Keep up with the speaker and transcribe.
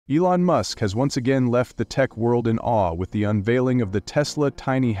Elon Musk has once again left the tech world in awe with the unveiling of the Tesla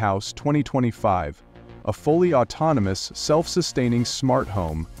Tiny House 2025, a fully autonomous, self-sustaining smart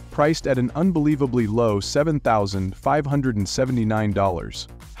home priced at an unbelievably low $7,579.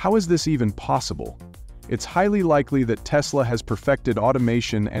 How is this even possible? It's highly likely that Tesla has perfected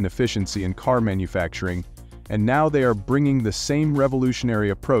automation and efficiency in car manufacturing, and now they are bringing the same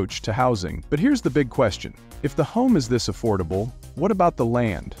revolutionary approach to housing. But here's the big question. If the home is this affordable, what about the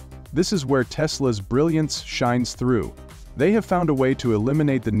land? This is where Tesla's brilliance shines through. They have found a way to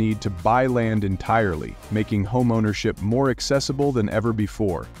eliminate the need to buy land entirely, making homeownership more accessible than ever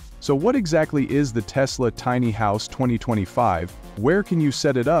before. So what exactly is the Tesla Tiny House 2025? Where can you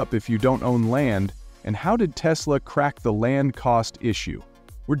set it up if you don't own land? And how did Tesla crack the land cost issue?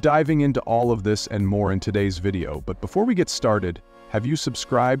 We're diving into all of this and more in today's video, but before we get started, have you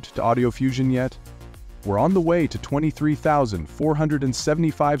subscribed to Audio Fusion yet? We're on the way to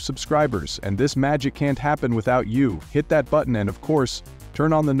 23,475 subscribers, and this magic can't happen without you. Hit that button and, of course,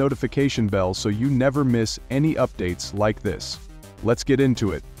 turn on the notification bell so you never miss any updates like this. Let's get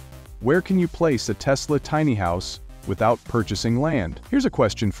into it. Where can you place a Tesla tiny house without purchasing land? Here's a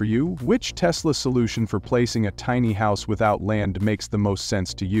question for you. Which Tesla solution for placing a tiny house without land makes the most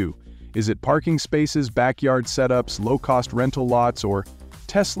sense to you? Is it parking spaces, backyard setups, low-cost rental lots, or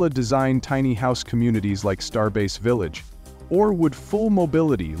Tesla-designed tiny house communities like Starbase Village? Or would full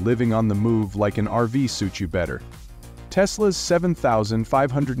mobility, living on the move like an RV, suit you better? Tesla's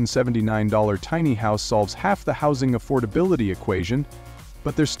 $7,579 tiny house solves half the housing affordability equation,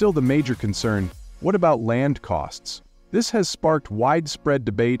 but there's still the major concern: what about land costs? This has sparked widespread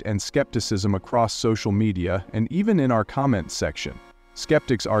debate and skepticism across social media and even in our comments section.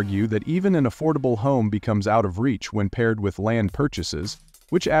 Skeptics argue that even an affordable home becomes out of reach when paired with land purchases,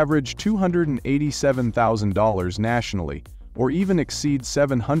 which average $287,000 nationally, or even exceed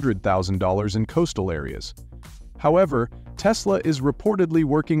 $700,000 in coastal areas. However, Tesla is reportedly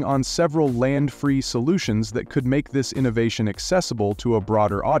working on several land-free solutions that could make this innovation accessible to a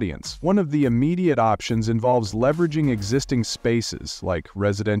broader audience. One of the immediate options involves leveraging existing spaces like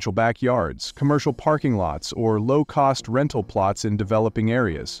residential backyards, commercial parking lots, or low-cost rental plots in developing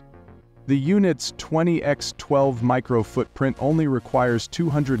areas. The unit's 20x12 micro footprint only requires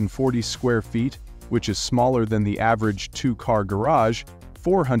 240 square feet, which is smaller than the average two-car garage,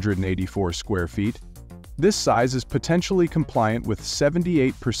 484 square feet. This size is potentially compliant with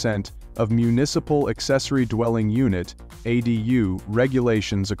 78% of Municipal Accessory Dwelling Unit (ADU)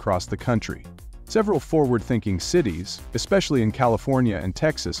 regulations across the country. Several forward-thinking cities, especially in California and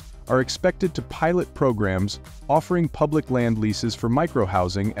Texas, are expected to pilot programs offering public land leases for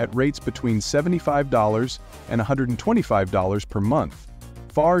microhousing at rates between $75 and $125 per month,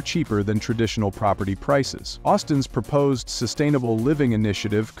 far cheaper than traditional property prices. Austin's proposed Sustainable Living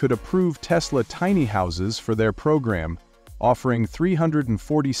Initiative could approve Tesla tiny houses for their program, offering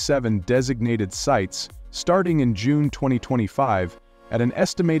 347 designated sites starting in June 2025 at an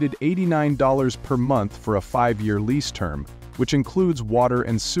estimated $89 per month for a 5-year lease term, which includes water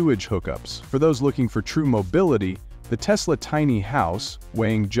and sewage hookups. For those looking for true mobility, the Tesla tiny house,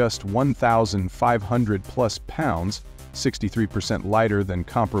 weighing just 1,500 plus pounds, 63% lighter than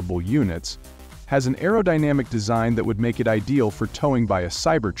comparable units, has an aerodynamic design that would make it ideal for towing by a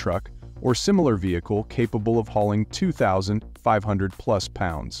Cybertruck or similar vehicle capable of hauling 2,500 plus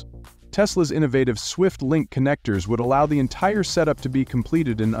pounds. Tesla's innovative Swift Link connectors would allow the entire setup to be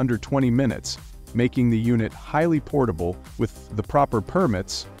completed in under 20 minutes, making the unit highly portable. With the proper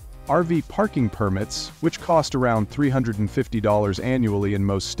permits, RV parking permits, which cost around $350 annually in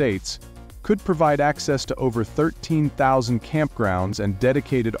most states, could provide access to over 13,000 campgrounds and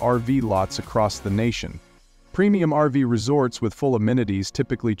dedicated RV lots across the nation. Premium RV resorts with full amenities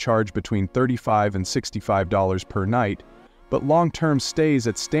typically charge between $35 and $65 per night, but long-term stays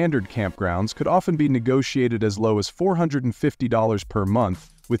at standard campgrounds could often be negotiated as low as $450 per month,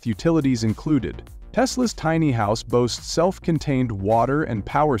 with utilities included. Tesla's tiny house boasts self-contained water and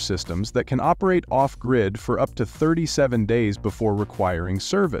power systems that can operate off-grid for up to 37 days before requiring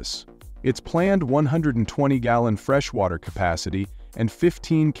service. Its planned 120-gallon freshwater capacity and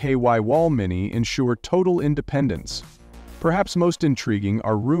 15 kW wall mini ensure total independence. Perhaps most intriguing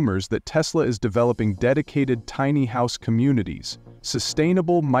are rumors that Tesla is developing dedicated tiny house communities,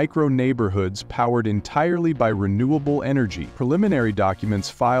 sustainable micro-neighborhoods powered entirely by renewable energy. Preliminary documents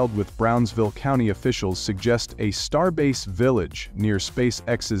filed with Brownsville County officials suggest a Starbase Village near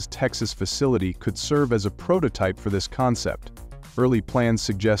SpaceX's Texas facility could serve as a prototype for this concept. Early plans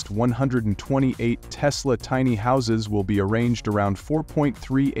suggest 128 Tesla tiny houses will be arranged around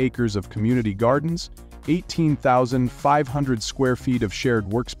 4.3 acres of community gardens, 18,500 square feet of shared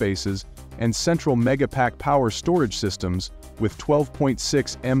workspaces, and central Megapack power storage systems, with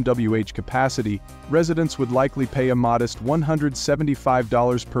 12.6 MWh capacity, residents would likely pay a modest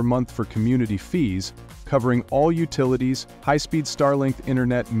 $175 per month for community fees, covering all utilities, high-speed Starlink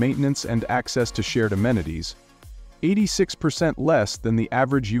internet maintenance and access to shared amenities. 86% less than the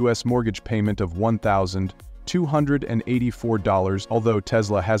average U.S. mortgage payment of $1,284. Although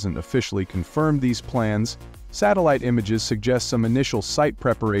Tesla hasn't officially confirmed these plans, satellite images suggest some initial site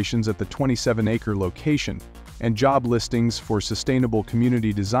preparations at the 27-acre location, and job listings for sustainable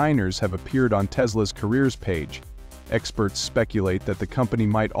community designers have appeared on Tesla's careers page. Experts speculate that the company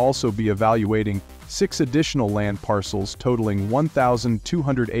might also be evaluating 6 additional land parcels totaling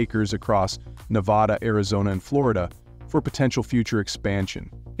 1,200 acres across Nevada, Arizona, and Florida for potential future expansion.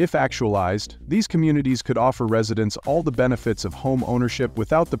 If actualized, these communities could offer residents all the benefits of home ownership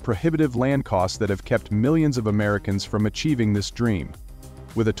without the prohibitive land costs that have kept millions of Americans from achieving this dream.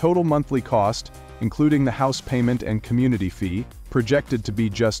 With a total monthly cost, including the house payment and community fee, projected to be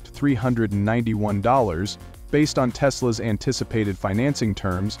just $391, based on Tesla's anticipated financing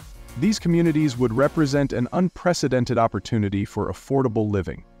terms, these communities would represent an unprecedented opportunity for affordable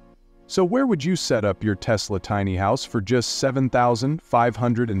living. So where would you set up your Tesla tiny house for just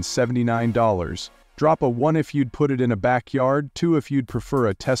 $7,579? Drop a 1 if you'd put it in a backyard, 2 if you'd prefer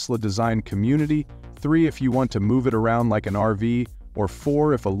a Tesla-designed community, 3 if you want to move it around like an RV, or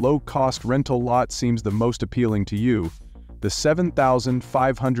 4 if a low-cost rental lot seems the most appealing to you. The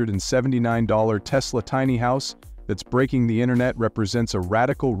 $7,579 Tesla tiny house that's breaking the internet represents a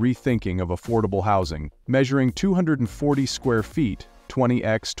radical rethinking of affordable housing. Measuring 240 square feet,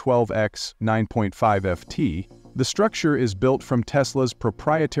 20x 12x 9.5 ft, the structure is built from Tesla's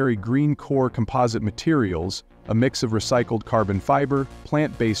proprietary green core composite materials, a mix of recycled carbon fiber,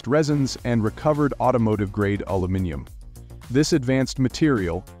 plant-based resins, and recovered automotive-grade aluminum. This advanced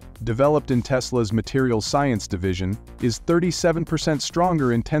material, developed in Tesla's materials science division, is 37%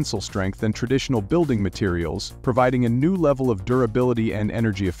 stronger in tensile strength than traditional building materials, providing a new level of durability and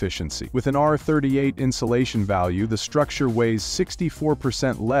energy efficiency. With an R38 insulation value, the structure weighs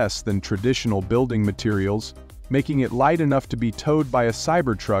 64% less than traditional building materials, making it light enough to be towed by a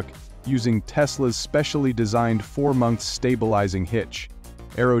Cybertruck using Tesla's specially designed 4-month stabilizing hitch.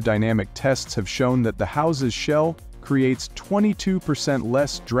 Aerodynamic tests have shown that the house's shell creates 22%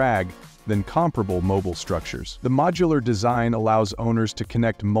 less drag than comparable mobile structures. The modular design allows owners to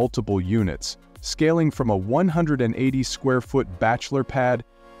connect multiple units, scaling from a 180 square foot bachelor pad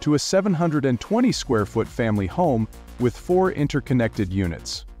to a 720 square foot family home with 4 interconnected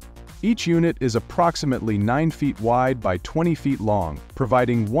units. Each unit is approximately 9 feet wide by 20 feet long,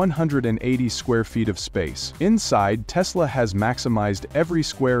 providing 180 square feet of space. Inside, Tesla has maximized every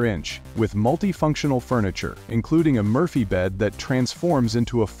square inch with multifunctional furniture, including a Murphy bed that transforms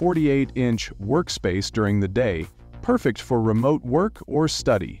into a 48-inch workspace during the day, perfect for remote work or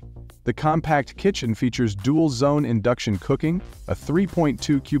study. The compact kitchen features dual-zone induction cooking, a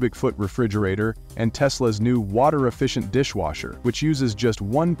 3.2 cubic foot refrigerator, and Tesla's new water-efficient dishwasher, which uses just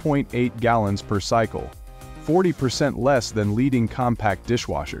 1.8 gallons per cycle, 40% less than leading compact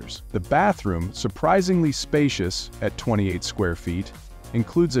dishwashers. The bathroom, surprisingly spacious at 28 square feet,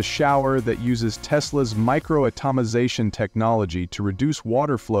 includes a shower that uses Tesla's micro-atomization technology to reduce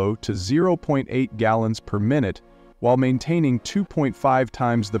water flow to 0.8 gallons per minute, while maintaining 2.5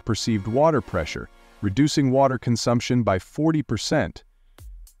 times the perceived water pressure, reducing water consumption by 40%.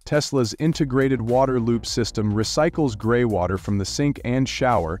 Tesla's integrated water loop system recycles gray water from the sink and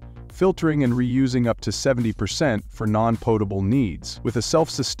shower, filtering and reusing up to 70% for non-potable needs. With a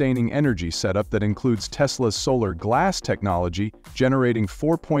self-sustaining energy setup that includes Tesla's solar glass technology, generating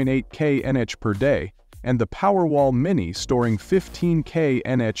 4.8 kNh per day, and the Powerwall Mini storing 15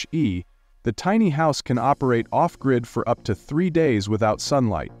 kNhe, the tiny house can operate off-grid for up to 3 days without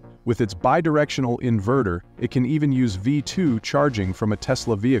sunlight. With its bidirectional inverter, it can even use V2 charging from a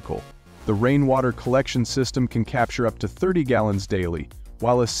Tesla vehicle. The rainwater collection system can capture up to 30 gallons daily,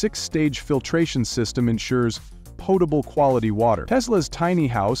 while a 6-stage filtration system ensures potable quality water. Tesla's tiny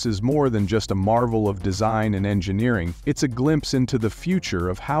house is more than just a marvel of design and engineering, it's a glimpse into the future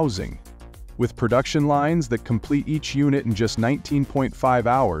of housing. With production lines that complete each unit in just 19.5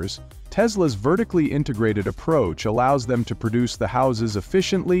 hours, Tesla's vertically integrated approach allows them to produce the houses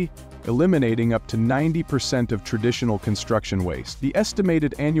efficiently, eliminating up to 90% of traditional construction waste. The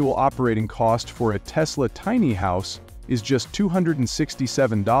estimated annual operating cost for a Tesla tiny house is just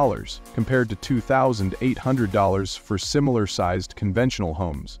 $267, compared to $2,800 for similar-sized conventional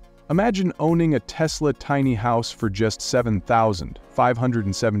homes. Imagine owning a Tesla tiny house for just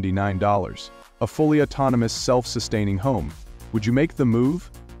 $7,579. a fully autonomous, self-sustaining home. Would you make the move?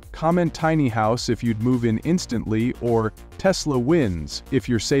 Comment tiny house if you'd move in instantly, or Tesla wins if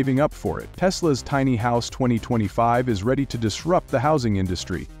you're saving up for it. Tesla's Tiny House 2025 is ready to disrupt the housing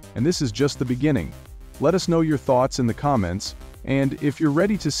industry, and this is just the beginning. Let us know your thoughts in the comments, and if you're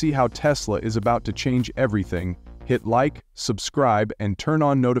ready to see how Tesla is about to change everything, hit like, subscribe, and turn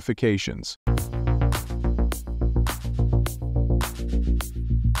on notifications.